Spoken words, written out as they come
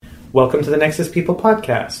Welcome to the Nexus People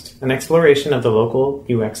podcast, an exploration of the local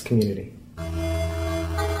UX community.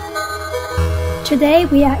 Today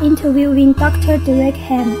we are interviewing Dr. Derek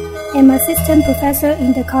Ham, an assistant professor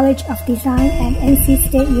in the College of Design at NC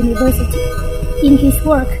State University. In his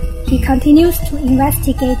work, he continues to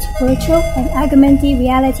investigate virtual and augmented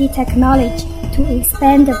reality technology to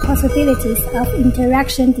expand the possibilities of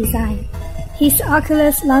interaction design. His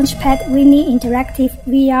Oculus Launchpad-winning interactive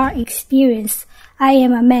VR experience, I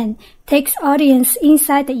Am a Man, takes audience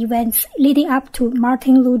inside the events leading up to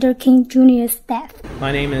Martin Luther King Jr.'s death.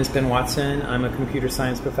 My name is Ben Watson. I'm a computer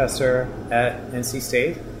science professor at NC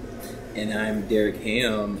State. And I'm Derek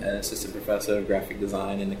Ham, an assistant professor of graphic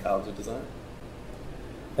design in the College of Design.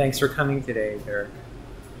 Thanks for coming today, Derek.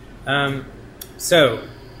 So,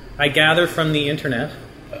 I gather from the internet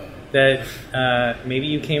that maybe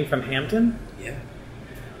you came from Hampton? Yeah.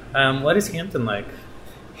 What is Hampton like?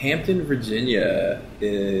 Hampton, Virginia,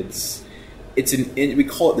 we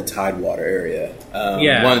call it the Tidewater area.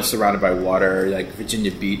 One, it's surrounded by water, like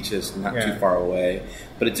Virginia Beach is not too far away.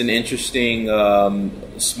 But it's an interesting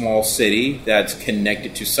small city that's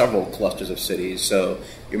connected to several clusters of cities. So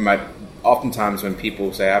oftentimes when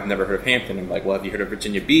people say, I've never heard of Hampton, I'm like, well, have you heard of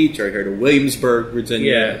Virginia Beach or heard of Williamsburg,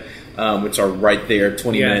 Virginia? Which are right there,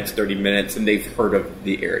 20 minutes, 30 minutes, and they've heard of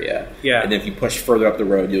the area. Yeah. And then if you push further up the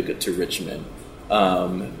road, you'll get to Richmond.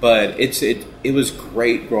 But it was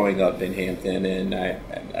great growing up in Hampton, and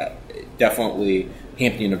I definitely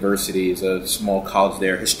Hampton University is a small college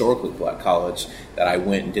there, historically black college, that I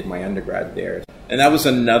went and did my undergrad there. And that was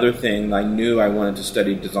another thing. I knew I wanted to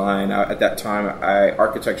study design. At that time,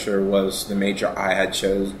 architecture was the major I had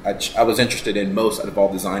chose. I was interested in most out of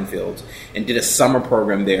all design fields, and did a summer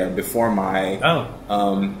program there before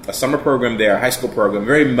a summer program there, a high school program,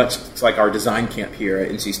 very much like our design camp here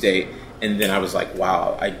at NC State. And then I was like,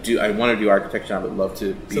 wow, I want to do architecture. I would love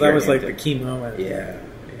to be So that was like the key moment. Yeah.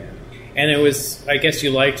 And it was, I guess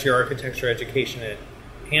you liked your architecture education at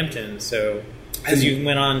Hampton, so, because you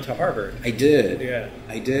went on to Harvard. I did. Yeah.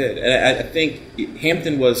 I did. And I think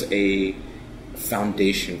Hampton was a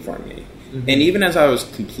foundation for me. Mm-hmm. And even as I was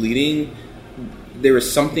completing, there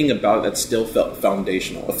was something about it that still felt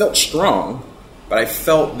foundational. It felt strong, but I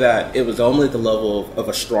felt that it was only at the level of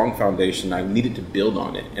a strong foundation. I needed to build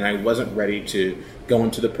on it, and I wasn't ready to go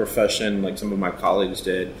into the profession like some of my colleagues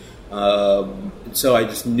did. So I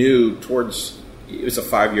just knew it was a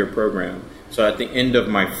 5-year program. So at the end of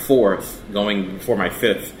my 4th, going before my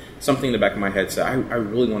 5th, something in the back of my head said, I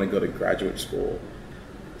really want to go to graduate school.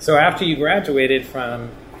 So after you graduated from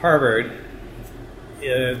Harvard,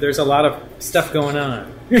 there's a lot of stuff going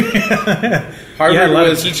on. Harvard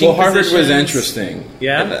was interesting.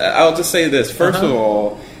 Yeah? And I'll just say this. First of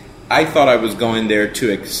all, I thought I was going there to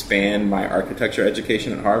expand my architecture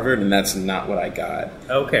education at Harvard, and that's not what I got.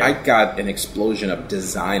 Okay. I got an explosion of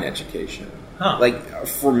design education. Huh. Like,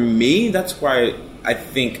 for me, that's why I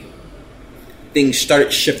think things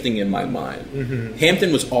started shifting in my mind. Mm-hmm.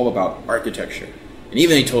 Hampton was all about architecture. And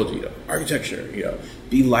even they told you, architecture,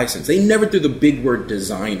 be licensed. They never threw the big word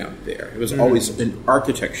design out there. It was always an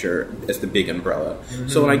architecture as the big umbrella. Mm-hmm.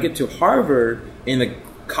 So when I get to Harvard in the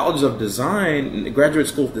College of Design, in the Graduate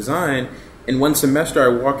School of Design, in one semester I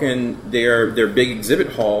walk in their big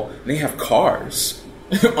exhibit hall, and they have cars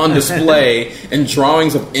on display and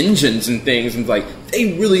drawings of engines and things, and like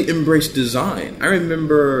they really embrace design. I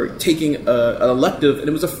remember taking an elective, and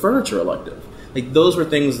it was a furniture elective. Like those were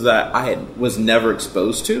things that I was never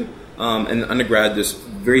exposed to. And undergrad, just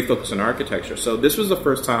very focused on architecture. So this was the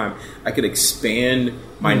first time I could expand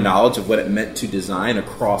my knowledge of what it meant to design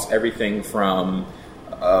across everything from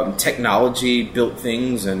technology, built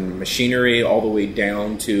things and machinery, all the way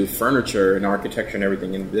down to furniture and architecture and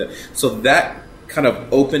everything. And so that kind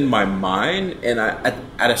of opened my mind. And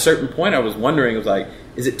at a certain point, I was wondering,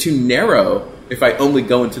 is it too narrow if I only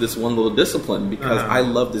go into this one little discipline? Because I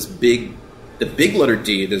love the big letter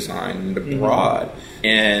D design, the broad.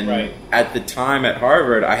 And at the time at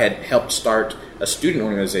Harvard, I had helped start a student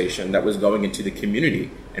organization that was going into the community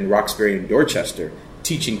in Roxbury and Dorchester,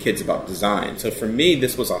 teaching kids about design. So for me,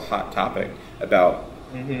 this was a hot topic about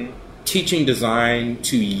teaching design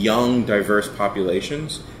to young, diverse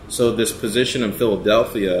populations. So this position in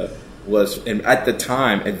Philadelphia was, at the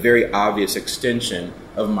time, a very obvious extension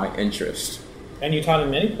of my interest. And you taught in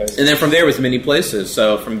many places. And then from there was many places.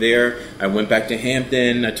 So from there, I went back to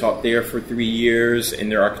Hampton. I taught there for 3 years in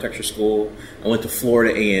their architecture school. I went to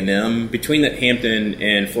Florida A&M. Between that Hampton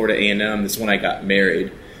and Florida A&M, that's when I got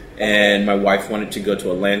married. And my wife wanted to go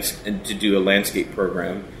to do a landscape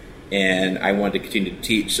program. and I wanted to continue to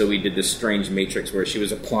teach, so we did this strange matrix where she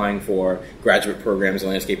was applying for graduate programs in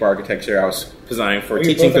landscape architecture. I was applying for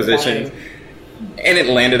teaching positions, and it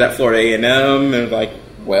landed at Florida A&M, and it was like,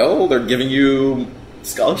 well, they're giving you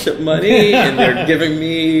scholarship money, and they're giving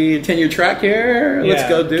me a tenure track here. Let's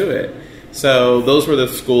go do it. So those were the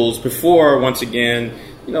schools before, once again,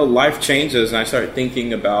 life changes, and I started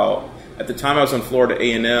thinking about, at the time I was in Florida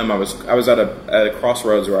A&M, I was at a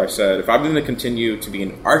crossroads where I said, if I'm going to continue to be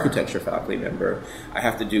an architecture faculty member, I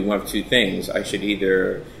have to do one of two things. I should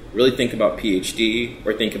either really think about PhD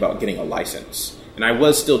or think about getting a license. And I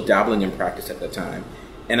was still dabbling in practice at that time.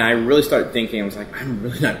 And I really started thinking, I was like, I'm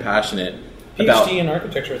really not passionate about... PhD in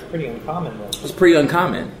architecture is pretty uncommon, though. It's pretty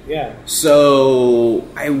uncommon. Yeah. So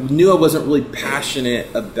I knew I wasn't really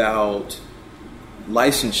passionate about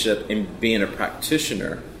licensure and being a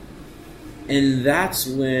practitioner. And that's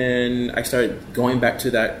when I started going back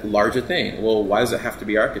to that larger thing. Well, why does it have to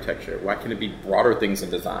be architecture? Why can't it be broader things in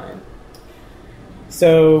design?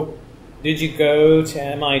 So, did you go to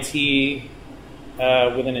MIT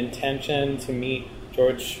with an intention to meet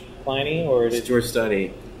George Pliny, or did George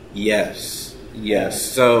Study? Yes.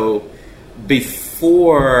 So,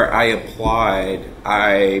 before I applied,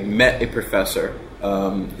 I met a professor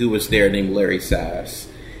who was there named Larry Sass.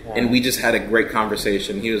 And we just had a great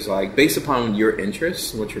conversation. He was like, based upon your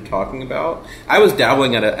interests, what you're talking about, I was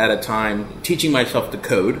dabbling at a time teaching myself to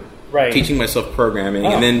code, teaching myself programming,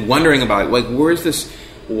 and then wondering about it, like, where's this?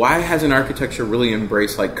 Why hasn't architecture really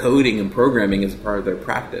embraced like coding and programming as part of their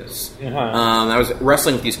practice? I was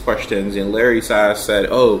wrestling with these questions, and Larry Sass said,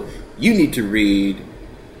 "Oh, you need to read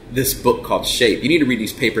this book called Shape. You need to read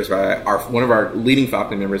these papers by one of our leading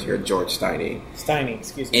faculty members here, George Steiny."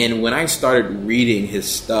 Excuse me. And when I started reading his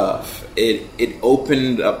stuff, it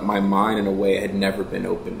opened up my mind in a way it had never been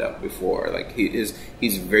opened up before. Like he's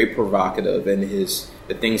very provocative, and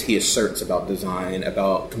the things he asserts about design,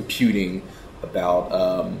 about computing, about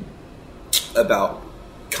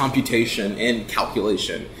computation and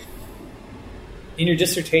calculation. In your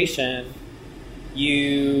dissertation,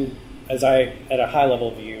 you, at a high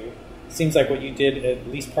level view, seems like what you did, at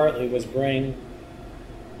least partly, was bring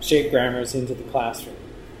shape grammars into the classroom.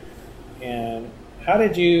 And how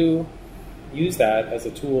did you use that as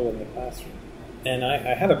a tool in the classroom? And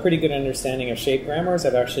I have a pretty good understanding of shape grammars.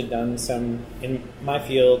 I've actually done some in my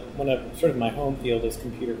field. Sort of my home field is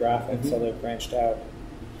computer graphics, although I've branched out.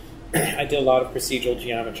 I did a lot of procedural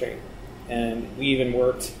geometry, and we even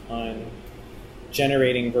worked on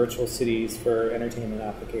generating virtual cities for entertainment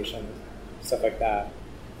applications, stuff like that.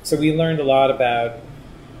 So we learned a lot about,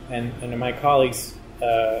 and my colleagues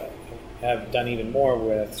have done even more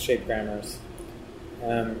with shape grammars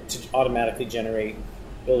to automatically generate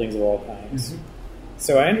buildings of all kinds.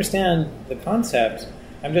 So I understand the concept.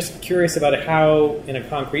 I'm just curious about how, in a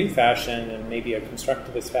concrete fashion and maybe a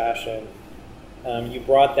constructivist fashion, you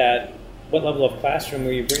brought that. What level of classroom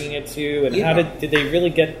were you bringing it to, and how did they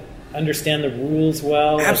really understand the rules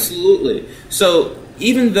well? Absolutely. So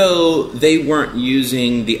even though they weren't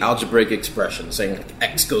using the algebraic expression, saying like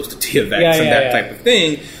x goes to t of x type of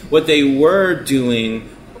thing, what they were doing,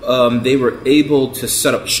 they were able to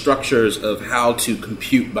set up structures of how to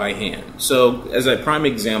compute by hand. So as a prime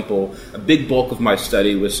example, a big bulk of my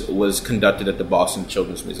study was conducted at the Boston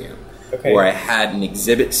Children's Museum. Where I had an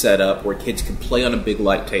exhibit set up where kids could play on a big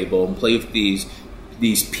light table and play with these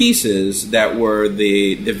pieces that were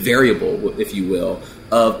the variable, if you will,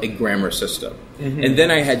 of a grammar system. And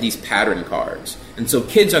then I had these pattern cards. And so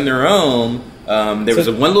kids on their own, there was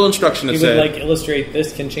one little instruction that said... You would illustrate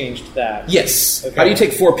this can change to that. Yes. How do you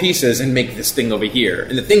take 4 pieces and make this thing over here?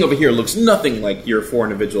 And the thing over here looks nothing like your 4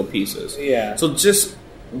 individual pieces. Yeah. So just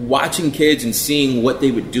watching kids and seeing what they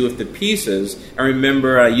would do with the pieces. I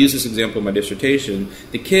remember I used this example in my dissertation.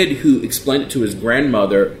 The kid who explained it to his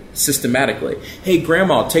grandmother systematically. Hey,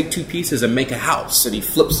 Grandma, take 2 pieces and make a house. And he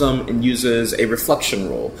flips them and uses a reflection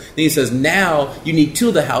rule. Then he says, now you need 2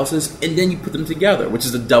 of the houses and then you put them together, which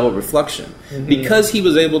is a double reflection. Because he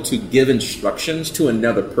was able to give instructions to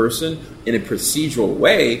another person in a procedural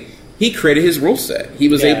way, he created his rule set. He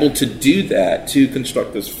was able to do that to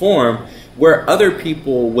construct this form, where other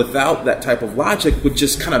people without that type of logic would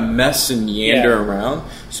just kind of mess and meander around.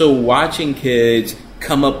 So watching kids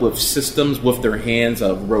come up with systems with their hands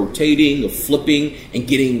of rotating, of flipping, and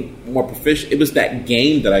getting more proficient. It was that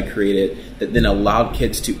game that I created that then allowed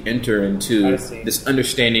kids to enter into this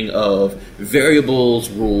understanding of variables,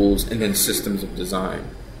 rules, and then systems of design.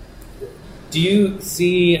 Do you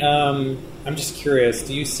see, I'm just curious,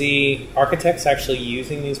 do you see architects actually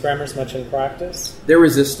using these grammars much in practice? They're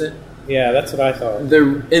resistant. Yeah, that's what I thought.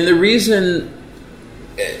 The reason,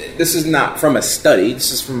 this is not from a study.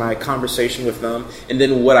 This is from my conversation with them, and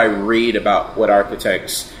then what I read about what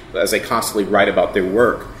architects, as they constantly write about their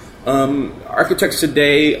work. Architects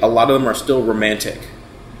today, a lot of them are still romantic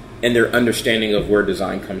in their understanding of where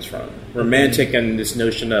design comes from. Romantic and this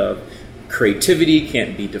notion of creativity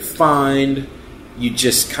can't be defined. You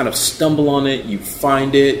just kind of stumble on it, you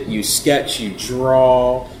find it, you sketch, you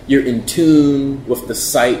draw, you're in tune with the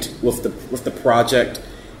site, with the project,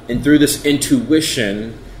 and through this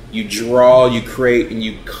intuition, you draw, you create, and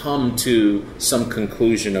you come to some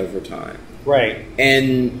conclusion over time. Right.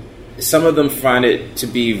 And some of them find it to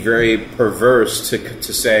be very perverse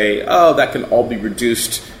to say, oh, that can all be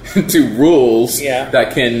reduced to rules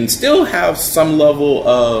that can still have some level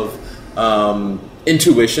of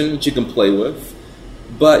intuition that you can play with.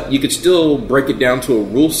 But you could still break it down to a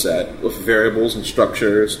rule set with variables and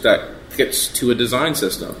structures that fits to a design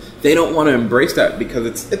system. They don't want to embrace that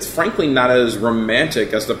because it's frankly not as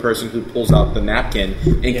romantic as the person who pulls out the napkin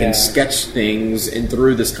and can sketch things, and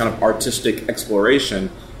through this kind of artistic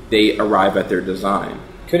exploration, they arrive at their design.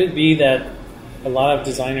 Could it be that a lot of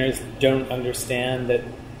designers don't understand that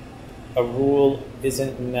a rule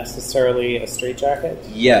isn't necessarily a straitjacket?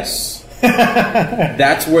 Yes.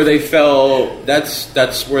 That's where they fell.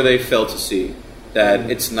 That's where they fail to see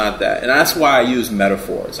that it's not that, and that's why I use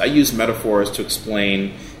metaphors. I use metaphors to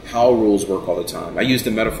explain how rules work all the time. I use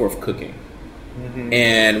the metaphor of cooking,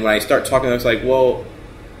 and when I start talking, it's like, well,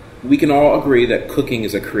 we can all agree that cooking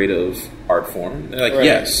is a creative art form. They're like,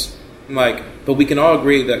 yes. I'm like, but we can all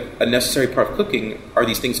agree that a necessary part of cooking are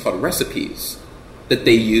these things called recipes that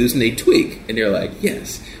they use and they tweak. And they're like,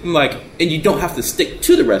 yes. I'm like, and you don't have to stick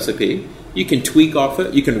to the recipe. You can tweak off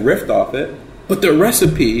it, you can riff off it, but the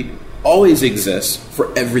recipe always exists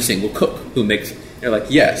for every single cook who makes it. They're like,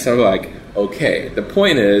 yes. So I'm like, okay. The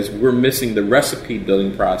point is, we're missing the recipe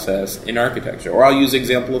building process in architecture. Or I'll use the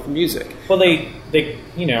example of music. Well, they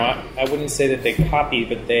you know, I wouldn't say that they copy,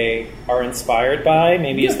 but they are inspired by,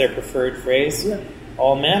 maybe is their preferred phrase,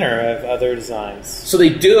 all manner of other designs. So they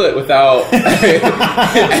do it without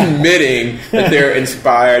admitting that they're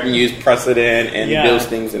inspired and use precedent and those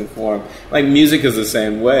things in form. Like music is the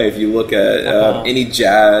same way. If you look at any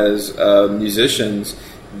jazz musicians,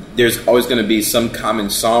 there's always going to be some common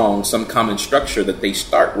song, some common structure that they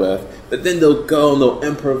start with, but then they'll go and they'll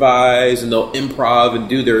improvise and they'll improv and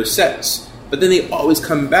do their sets. But then they always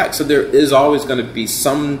come back, so there is always going to be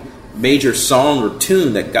some major song or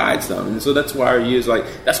tune that guides them. And so that's why I use, like,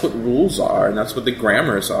 that's what rules are, and that's what the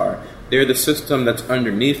grammars are. They're the system that's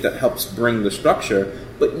underneath that helps bring the structure,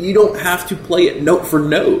 but you don't have to play it note for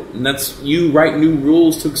note. And that's, you write new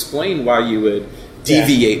rules to explain why you would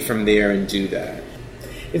deviate from there and do that.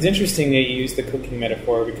 It's interesting that you use the cooking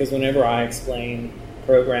metaphor, because whenever I explain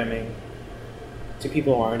programming to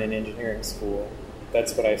people who aren't in engineering school,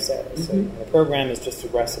 that's what I say. I say, a program is just a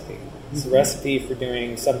recipe. It's a recipe for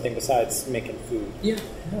doing something besides making food. Yeah.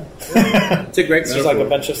 It's a great metaphor. It's just like a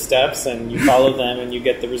bunch of steps, and you follow them, and you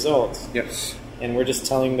get the results. Yes. And we're just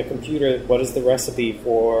telling the computer what is the recipe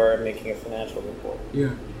for making a financial report.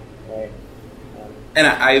 Yeah. Right. And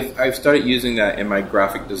I've started using that in my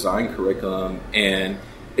graphic design curriculum, and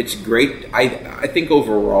it's great. I think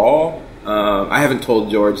overall, I haven't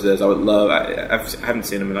told George this. I would love. I haven't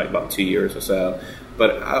seen him in like about 2 years or so,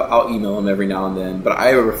 but I'll email him every now and then. But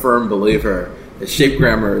I am a firm believer that shape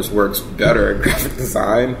grammars works better in graphic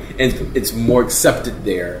design, and it's more accepted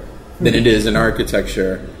there than it is in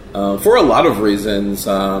architecture for a lot of reasons.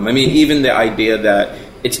 I mean, even the idea that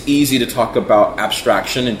it's easy to talk about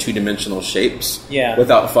abstraction and two-dimensional shapes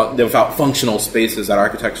without functional spaces that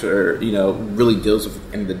architecture, really deals with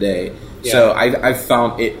at the end of the day. Yeah. So I've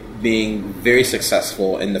found it being very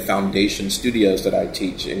successful in the foundation studios that I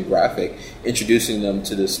teach in graphic, introducing them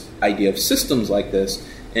to this idea of systems like this.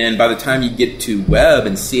 And by the time you get to web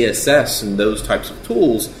and CSS and those types of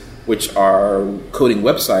tools, which are coding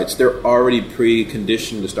websites, they're already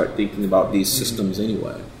preconditioned to start thinking about these systems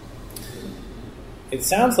anyway. It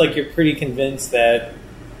sounds like you're pretty convinced that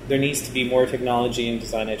there needs to be more technology in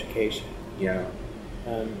design education. Yeah.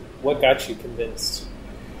 What got you convinced?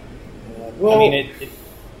 I mean,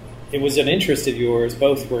 it was an interest of yours.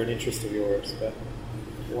 Both were an interest of yours. But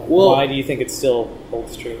why do you think it still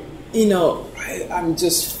holds true? I'm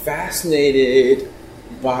just fascinated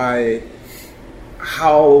by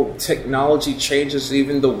how technology changes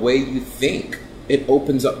even the way you think. It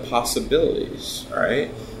opens up possibilities, right?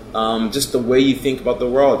 Just the way you think about the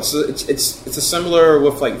world. It's a similar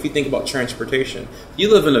with, like, if you think about transportation.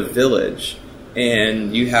 You live in a village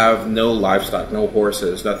and you have no livestock, no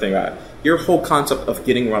horses, nothing like that. Your whole concept of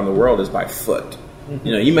getting around the world is by foot. Mm-hmm.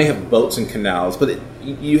 You may have boats and canals, but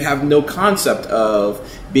you have no concept of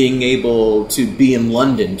being able to be in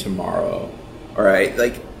London tomorrow. All right,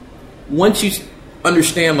 like once you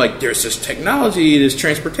understand, like there's this technology, this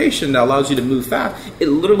transportation that allows you to move fast, it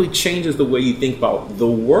literally changes the way you think about the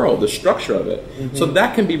world, the structure of it. Mm-hmm. So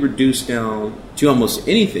that can be reduced down to almost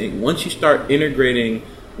anything. Once you start integrating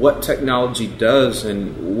what technology does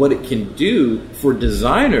and what it can do for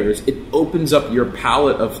designers, it opens up your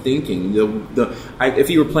palette of thinking. If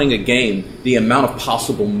you were playing a game, the amount of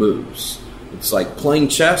possible moves. It's like playing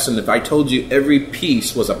chess, and if I told you every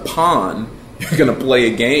piece was a pawn, you're going to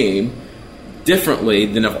play a game differently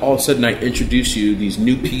than if all of a sudden I introduce you these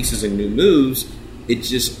new pieces and new moves. It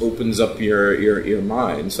just opens up your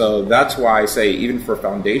mind. So that's why I say, even for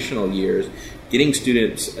foundational years, getting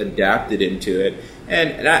students adapted into it.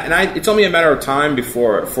 And it's only a matter of time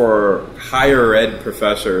before, for higher ed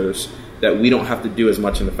professors, that we don't have to do as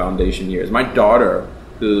much in the foundation years. My daughter,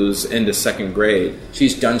 who's into second grade,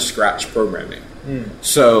 she's done Scratch programming.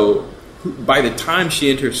 So by the time she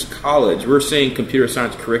enters college, we're seeing computer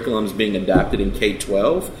science curriculums being adapted in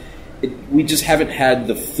K-12. We just haven't had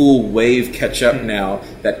the full wave catch up now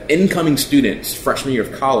that incoming students, freshman year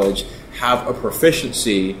of college, have a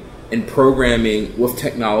proficiency in programming with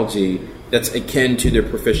technology that's akin to their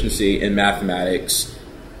proficiency in mathematics,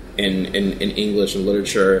 in English and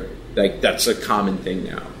literature. Like, that's a common thing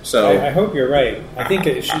now. So I hope you're right. I think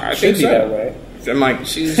it should be that way. I'm like,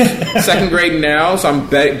 she's second grade now, so I'm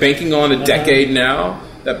banking on a decade now.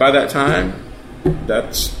 That by that time,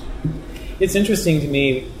 that's. It's interesting to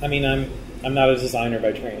me. I mean, I'm not a designer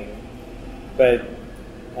by training, but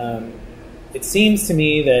it seems to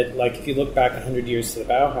me that, like, if you look back 100 years to the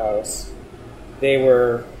Bauhaus, they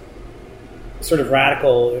were sort of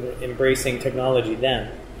radical in embracing technology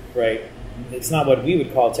then, right? It's not what we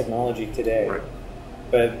would call technology today, right.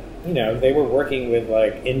 But they were working with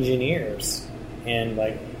like engineers and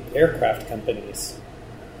like aircraft companies,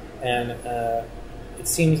 and it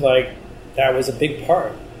seems like that was a big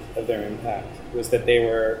part of their impact, was that they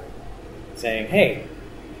were saying, "Hey,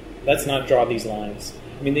 let's not draw these lines."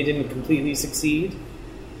 I mean, they didn't completely succeed,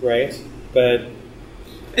 right? But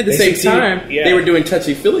at the same time, they were doing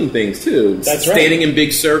touchy-feely things, too. That's right. Standing in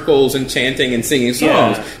big circles and chanting and singing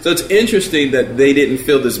songs. Yeah. So it's interesting that they didn't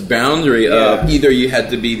feel this boundary of either you had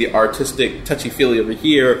to be the artistic touchy-feely over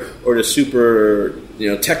here or the super,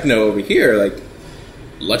 techno over here. Like,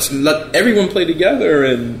 let's let everyone play together,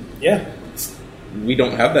 and we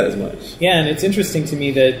don't have that as much. Yeah, and it's interesting to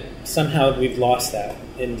me that somehow we've lost that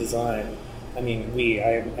in design. I mean,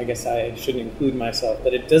 I guess I shouldn't include myself,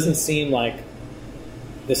 but it doesn't seem like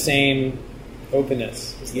the same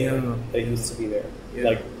openness that used to be there. Yeah.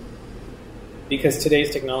 Like, because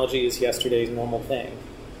today's technology is yesterday's normal thing.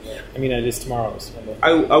 I mean, it is tomorrow's normal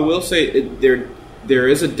thing. I will say there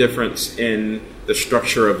is a difference in the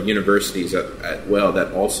structure of universities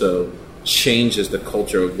that also changes the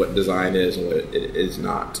culture of what design is and what it is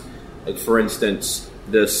not. Like, for instance,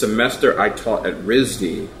 the semester I taught at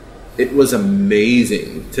RISD, it was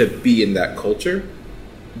amazing to be in that culture,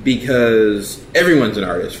 because everyone's an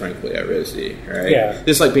artist, frankly, at RISD, right? Yeah.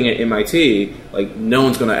 Just like being at MIT, like, no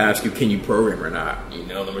one's going to ask you, can you program or not?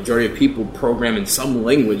 The majority of people program in some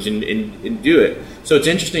language and do it. So it's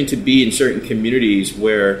interesting to be in certain communities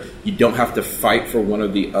where you don't have to fight for one or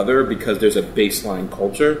the other because there's a baseline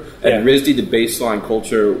culture. At RISD, the baseline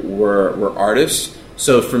culture were artists.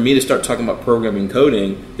 So for me to start talking about programming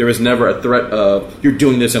coding, there was never a threat of you're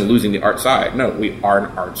doing this and losing the art side. No, we are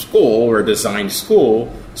an art school or a design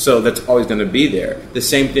school, so that's always going to be there. The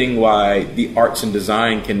same thing why the arts and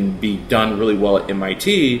design can be done really well at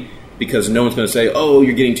MIT, because no one's going to say, oh,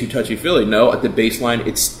 you're getting too touchy-feely. No, at the baseline,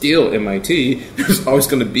 it's still MIT. There's always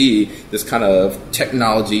going to be this kind of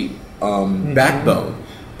technology backbone.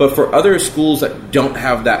 But for other schools that don't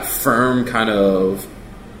have that firm kind of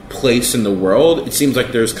place in the world, it seems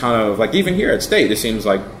like there's kind of, like, even here at State, it seems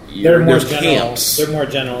like there's camps. They're more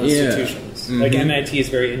general institutions. Like MIT is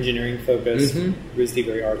very engineering focused, RISD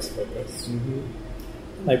very arts focused.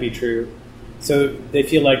 That might be true. So they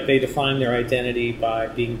feel like they define their identity by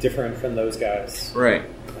being different from those guys. Right.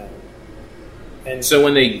 And so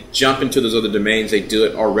when they jump into those other domains, they do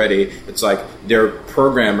it already. It's like they're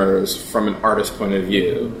programmers from an artist point of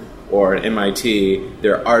view, or at MIT,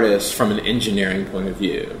 they're artists from an engineering point of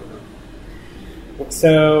view.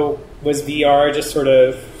 So was VR just sort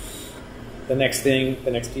of the next thing,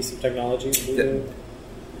 the next piece of technology?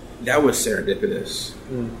 That was serendipitous.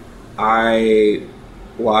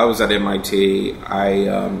 While I was at MIT,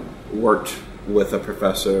 I worked with a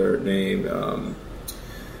professor named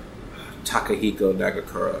Takahiko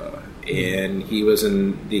Nagakura, and he was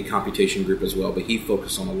in the computation group as well, but he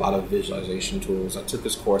focused on a lot of visualization tools. I took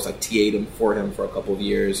his course. I TA'd him for a couple of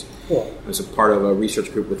years. Cool. I was a part of a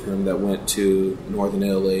research group with him that went to Northern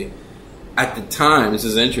Italy. At the time, this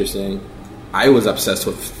is interesting, I was obsessed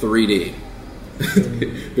with 3D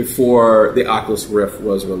before the Oculus Rift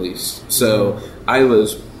was released. So I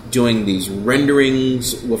was doing these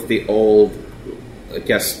renderings with the old, I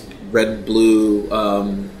guess, red-blue...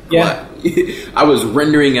 I was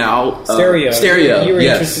rendering out stereo. You were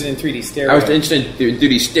yes. interested in 3D stereo. I was interested in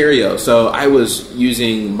 3D stereo, so I was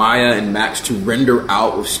using Maya and Max to render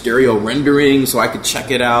out with stereo rendering, so I could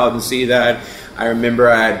check it out and see that. I remember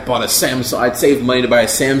I had bought a Samsung. I'd saved money to buy a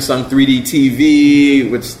Samsung 3D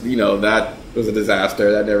TV, which that was a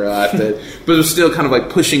disaster. That never lasted, but it was still kind of like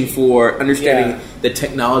pushing for understanding the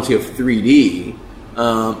technology of 3D,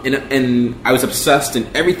 and I was obsessed,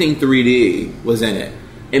 and everything 3D was in it.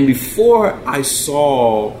 And before I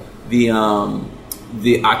saw the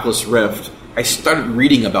Oculus Rift, I started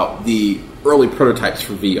reading about the early prototypes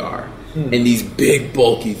for VR and these big,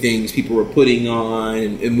 bulky things people were putting on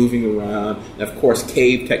and moving around. And of course,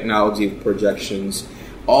 cave technology of projections.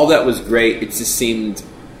 All that was great. It just seemed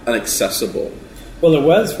inaccessible. Well, it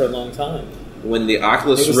was for a long time. When the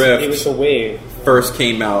Oculus Rift it was a wave. First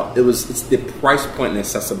came out, it's the price point and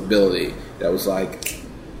accessibility that was like,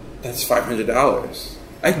 that's $500.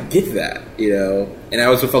 I get that, and I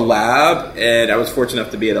was with a lab, and I was fortunate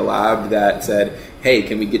enough to be at a lab that said, hey,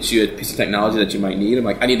 can we get you a piece of technology that you might need? I'm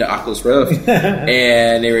like, I need an Oculus Rift.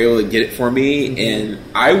 And they were able to get it for me, and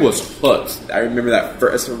I was hooked. I remember that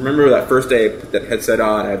first day I put that headset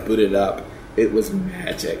on, I booted it up. It was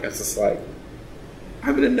magic. I was just like,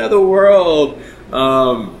 I'm in another world.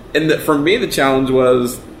 And for me, the challenge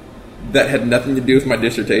was that had nothing to do with my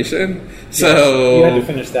dissertation. So you had to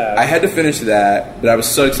finish that. I had to finish that, but I was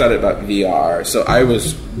so excited about VR. So I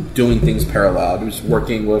was doing things parallel. I was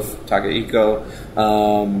working with Takahiko,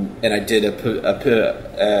 and I did a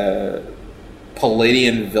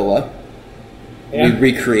Palladian villa. Yeah.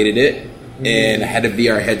 We recreated it, and I had a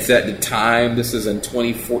VR headset at the time. This is in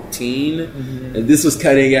 2014, and this was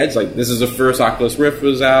cutting edge. Like, this is the first Oculus Rift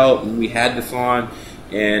was out, and we had this on.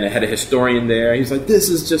 And I had a historian there. He's like, this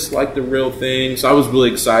is just like the real thing. So I was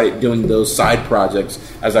really excited doing those side projects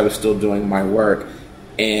as I was still doing my work.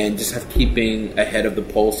 And just keeping ahead of the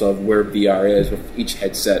pulse of where VR is with each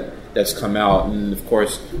headset that's come out. And, of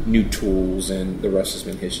course, new tools, and the rest has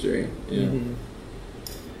been history. Yeah.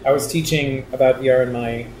 Mm-hmm. I was teaching about VR in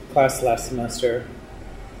my class last semester.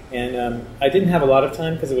 And I didn't have a lot of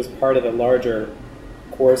time because it was part of a larger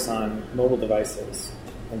course on mobile devices.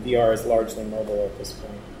 And VR is largely mobile at this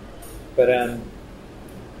point. But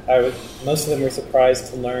most of them were surprised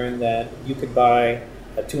to learn that you could buy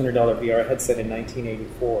a $200 VR headset in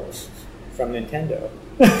 1984 from Nintendo.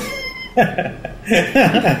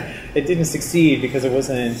 It didn't succeed because it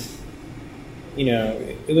wasn't,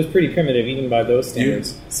 it was pretty primitive even by those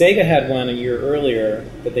standards. Yeah. Sega had one a year earlier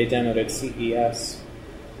that they demoed at CES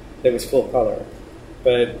that was full color.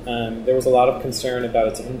 But there was a lot of concern about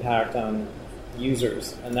its impact on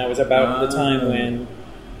users, and that was about the time when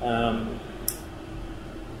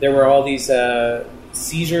there were all these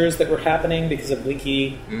seizures that were happening because of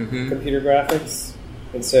leaky computer graphics,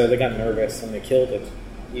 and so they got nervous and they killed it.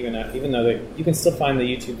 Even though you can still find the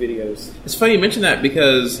YouTube videos. It's funny you mention that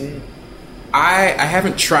because I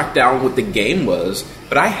haven't tracked down what the game was,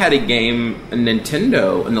 but I had a game, a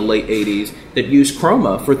Nintendo in the late 80s that used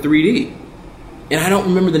chroma for 3D. And I don't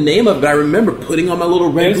remember the name of it, but I remember putting on my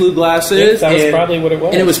little red blue glasses. That was probably what it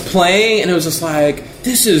was. And it was playing, and it was just like,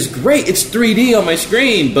 this is great. It's 3D on my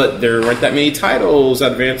screen, but there weren't that many titles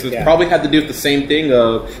advanced. It probably had to do with the same thing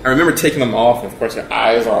of, I remember taking them off, and of course your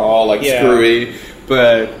eyes are all like screwy.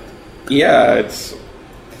 But yeah, it's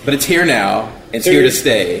here now. It's here to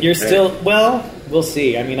stay. You're still, well, we'll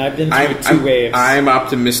see. I mean, I've been through two waves. I'm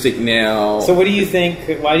optimistic now. So what do you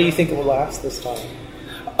think? Why do you think it will last this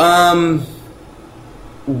time?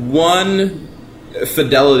 One,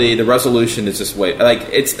 fidelity, the resolution is just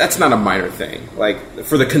that's not a minor thing. Like,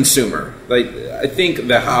 for the consumer, I think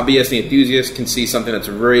the hobbyist, the enthusiast can see something that's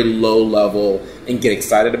very low level and get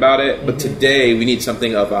excited about it. But today we need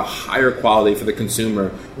something of a higher quality for the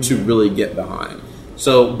consumer to really get behind.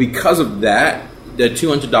 So because of that, the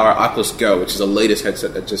 $200 Oculus Go, which is the latest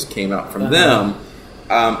headset that just came out from them,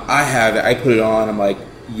 I have it. I put it on. I'm like,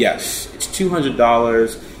 yes, it's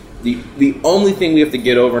 $200. The only thing we have to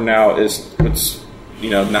get over now is what's,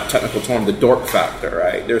 not technical term, the dork factor,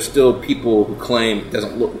 right? There's still people who claim it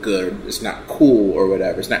doesn't look good, it's not cool or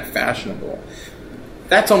whatever, it's not fashionable.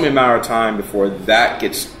 That's only a matter of time before that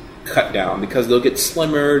gets cut down because they'll get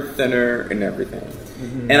slimmer, thinner, and everything.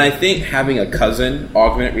 And I think having a cousin,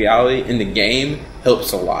 augmented reality, in the game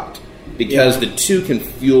helps a lot. Because the two can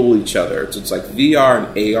fuel each other. So it's like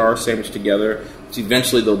VR and AR sandwiched together. So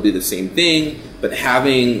eventually they'll be the same thing. But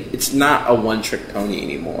it's not a one-trick pony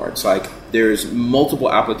anymore. It's like there's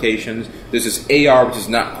multiple applications. There's this AR, which is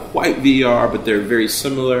not quite VR, but they're very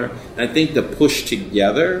similar. And I think the push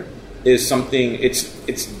together is something,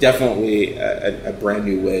 it's definitely a brand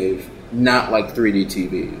new wave. Not like 3D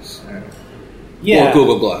TVs. Or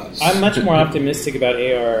Google Glass. I'm much more optimistic about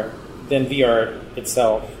AR than VR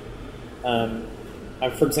itself. I'm,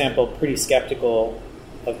 for example, pretty skeptical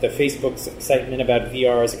of the Facebook's excitement about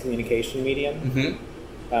VR as a communication medium,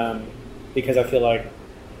 because I feel like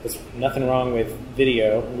there's nothing wrong with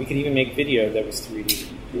video. We could even make video that was 3D.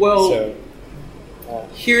 Well,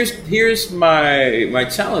 here's my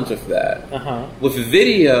challenge with that. With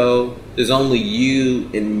video, there's only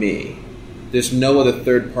you and me. There's no other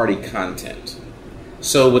third-party content.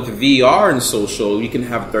 So with VR and social, you can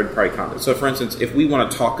have third-party content. So for instance, if we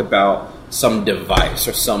want to talk about some device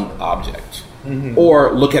or some object,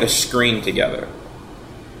 or look at a screen together,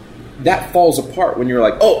 that falls apart when you're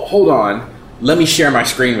like, oh, hold on, let me share my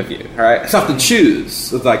screen with you. All right, so I have to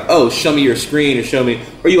choose. It's like, oh, show me your screen,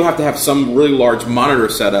 or you'll have to have some really large monitor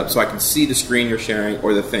set up so I can see the screen you're sharing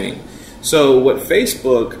or the thing. So what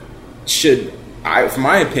Facebook should, from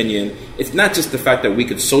my opinion, it's not just the fact that we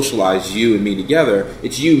could socialize you and me together.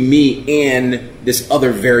 It's you, me, and this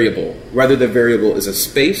other variable. Whether the variable is a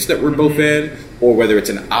space that we're both in, or whether it's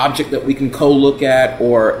an object that we can co-look at,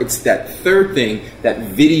 or it's that third thing that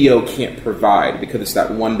video can't provide because it's that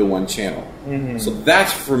one-to-one channel. So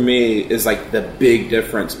that's, for me, is like the big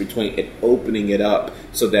difference between it opening it up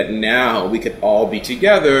so that now we could all be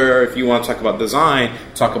together. If you want to talk about design,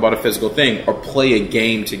 talk about a physical thing, or play a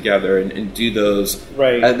game together and do those,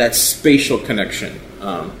 that spatial connection.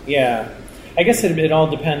 I guess it all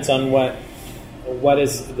depends on what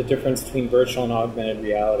is the difference between virtual and augmented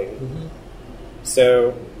reality.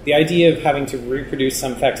 So the idea of having to reproduce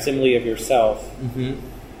some facsimile of yourself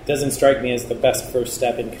doesn't strike me as the best first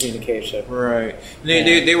step in communication. Right.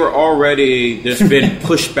 They were already, there's been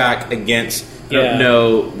pushback against, I don't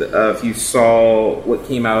know if you saw what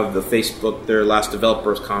came out of the Facebook, their last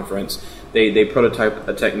developers conference. They prototyped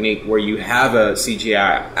a technique where you have a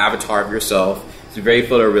CGI avatar of yourself. It's very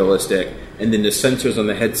photorealistic. And then the sensors on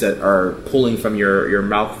the headset are pulling from your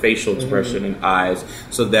mouth facial expression and eyes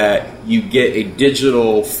so that you get a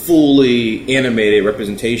digital, fully animated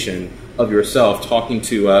representation of yourself talking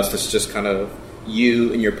to us. That's just kind of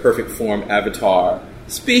you in your perfect form avatar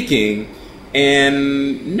speaking.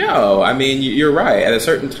 And no, I mean, you're right. At a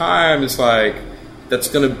certain time, it's like, that's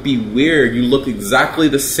going to be weird. You look exactly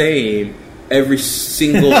the same every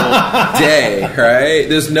single day, right?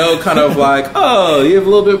 There's no kind of like, oh, you have a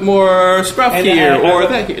little bit more scruff here or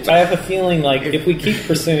that here. I have a feeling like if we keep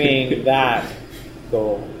pursuing that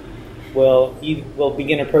goal, we'll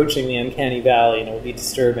begin approaching the uncanny valley and it will be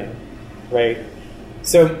disturbing, right?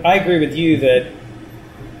 So I agree with you that,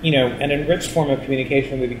 an enriched form of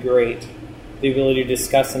communication would be great. The ability to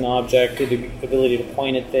discuss an object, the ability to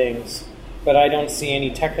point at things, but I don't see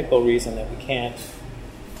any technical reason that we can't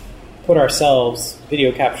put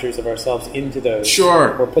video captures of ourselves into those,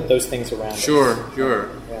 or put those things around us. Sure.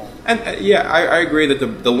 And I agree that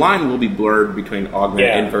the line will be blurred between augmented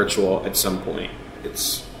and virtual at some point.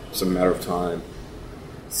 It's a matter of time.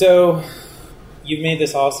 So, you've made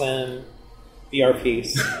this awesome VR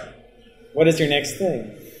piece. What is your next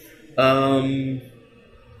thing?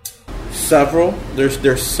 Several.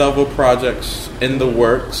 There's several projects in the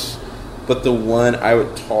works. But the one I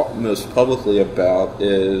would talk most publicly about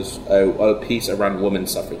is a piece around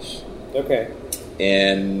women's suffrage. Okay.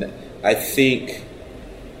 And I think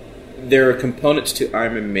there are components to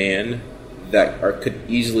I'm a Man that could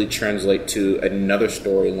easily translate to another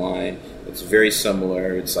storyline that's very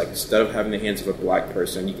similar. It's like, instead of having the hands of a black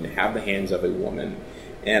person, you can have the hands of a woman.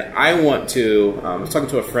 And I want to, I was talking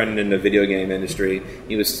to a friend in the video game industry.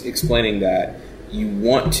 He was explaining that you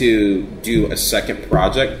want to do a second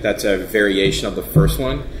project that's a variation of the first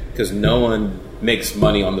one, because no one makes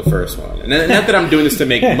money on the first one. And not that I'm doing this to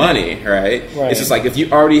make money, right? It's just like, if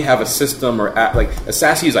you already have a system or like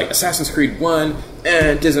Assassin's Creed 1,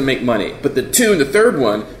 it doesn't make money. But the 2 and the third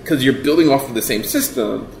one, because you're building off of the same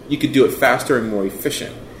system, you could do it faster and more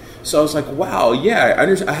efficient. So I was like, wow, yeah,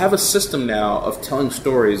 I have a system now of telling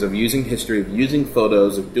stories, of using history, of using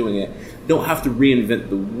photos, of doing it. Don't have to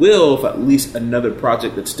reinvent the wheel for at least another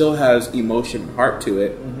project that still has emotion and heart to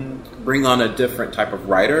it. Bring on a different type of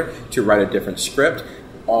writer to write a different script.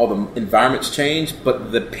 All the environments change,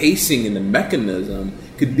 but the pacing and the mechanism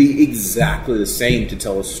could be exactly the same to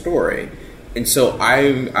tell a story. And so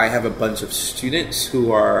I have a bunch of students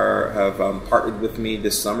who have partnered with me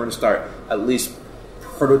this summer to start at least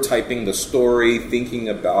prototyping the story, thinking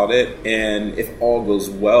about it, and if all goes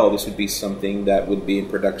well, this would be something that would be in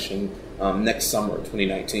production next summer,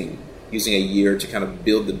 2019, using a year to kind of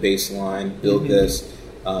build the baseline, build this.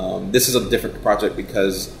 This is a different project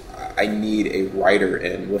because I need a writer,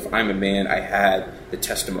 and with I'm a Man, I had the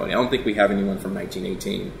testimony. I don't think we have anyone from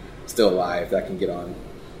 1918 still alive that can get on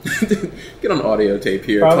audio tape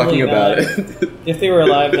here. Probably talking not. About it. If they were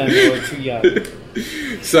alive, then they were too young.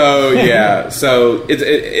 So yeah, so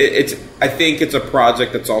it's. I think it's a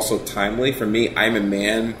project that's also timely for me. I'm a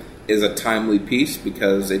Man is a timely piece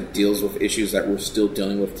because it deals with issues that we're still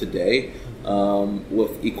dealing with today,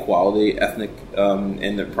 with equality, ethnic,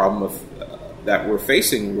 and the problem of that we're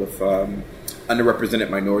facing with underrepresented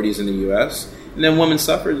minorities in the U.S. And then women's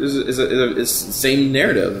suffrage is the same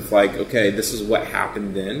narrative. Like, okay, this is what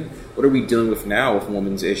happened then. What are we dealing with now with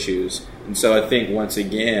women's issues? And so I think, once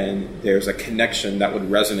again, there's a connection that would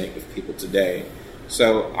resonate with people today.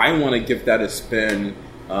 So I want to give that a spin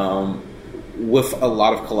with a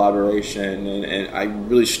lot of collaboration. And I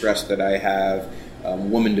really stress that I have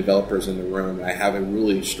women developers in the room. I have a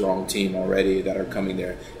really strong team already that are coming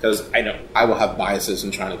there. Because I will have biases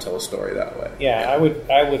in trying to tell a story that way. Yeah, I would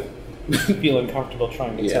feel uncomfortable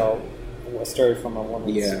trying to tell a story from a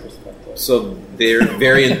woman's perspective. So they're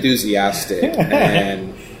very enthusiastic,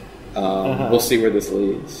 and we'll see where this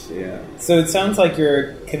leads. Yeah. So it sounds like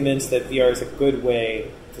you're convinced that VR is a good way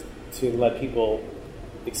to let people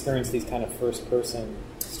experience these kind of first-person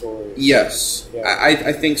stories. Yes, yeah.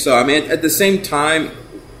 I think so. I mean, at the same time,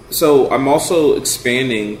 so I'm also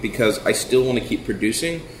expanding because I still want to keep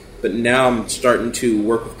producing. But now I'm starting to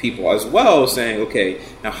work with people as well, saying, okay,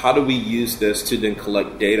 now how do we use this to then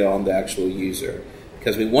collect data on the actual user?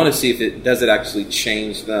 Because we want to see if does it actually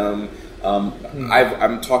change them.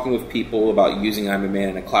 I'm talking with people about using I'm a Man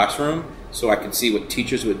in a classroom, so I can see what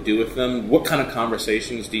teachers would do with them. What kind of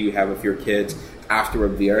conversations do you have with your kids after a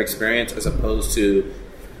VR experience, as opposed to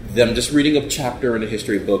them just reading a chapter in a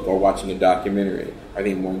history book or watching a documentary? Are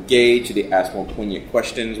they more engaged? Do they ask more poignant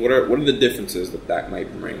questions? What are the differences that might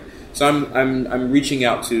bring? So I'm reaching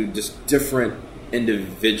out to just different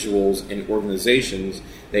individuals and organizations.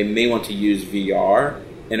 They may want to use VR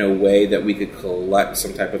in a way that we could collect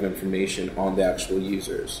some type of information on the actual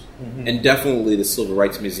users. Mm-hmm. And definitely the Civil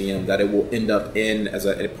Rights Museum, that it will end up in as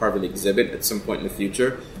a part of an exhibit at some point in the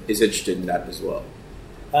future, is interested in that as well.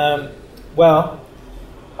 Well,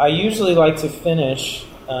 I usually like to finish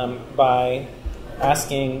by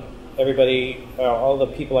asking everybody, all the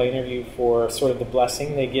people I interview, for sort of the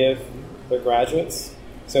blessing they give their graduates.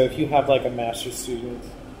 So if you have like a master's student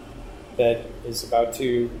that is about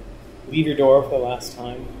to leave your door for the last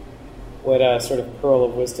time, what sort of pearl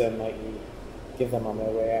of wisdom might you give them on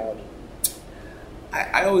their way out?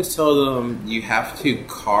 I always tell them you have to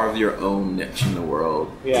carve your own niche in the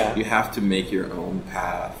world. Yeah. You have to make your own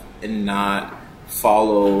path and not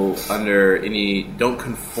follow under don't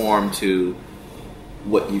conform to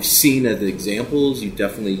what you've seen as examples. You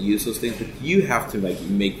definitely use those things, but you have to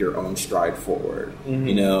make your own stride forward,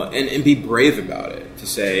 mm-hmm. And be brave about it, to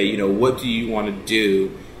say, what do you want to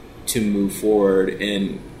do to move forward,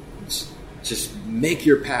 and just make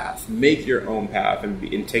your path, make your own path,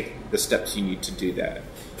 and take the steps you need to do that.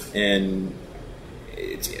 And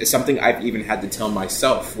it's something I've even had to tell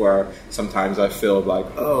myself, where sometimes I feel like,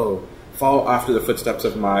 follow after the footsteps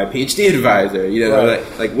of my PhD advisor. Right.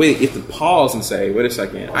 Like wait, you have to pause and say, wait a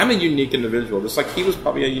second, I'm a unique individual, just like he was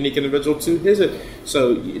probably a unique individual too.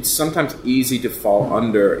 So it's sometimes easy to fall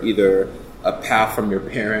under either a path from your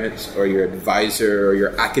parents or your advisor or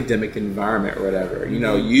your academic environment or whatever.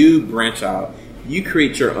 You branch out, you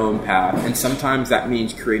create your own path, and sometimes that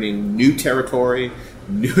means creating new territory,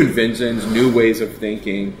 new inventions, new ways of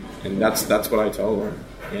thinking, and that's what I tell them.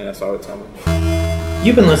 Yeah, that's what I would tell them.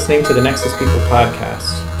 You've been listening to the Nexus People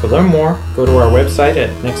podcast. To learn more, go to our website at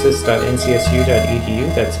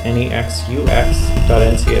nexus.ncsu.edu. That's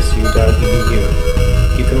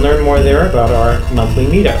nexux.ncsu.edu. You can learn more there about our monthly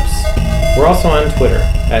meetups. We're also on Twitter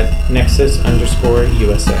at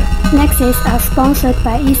Nexus_USA. Nexus are sponsored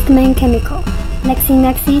by Eastman Chemical,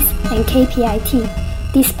 LexingNexis, and KPIT.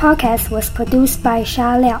 This podcast was produced by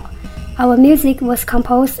Sha Liao. Our music was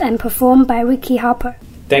composed and performed by Ricky Harper.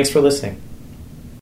 Thanks for listening.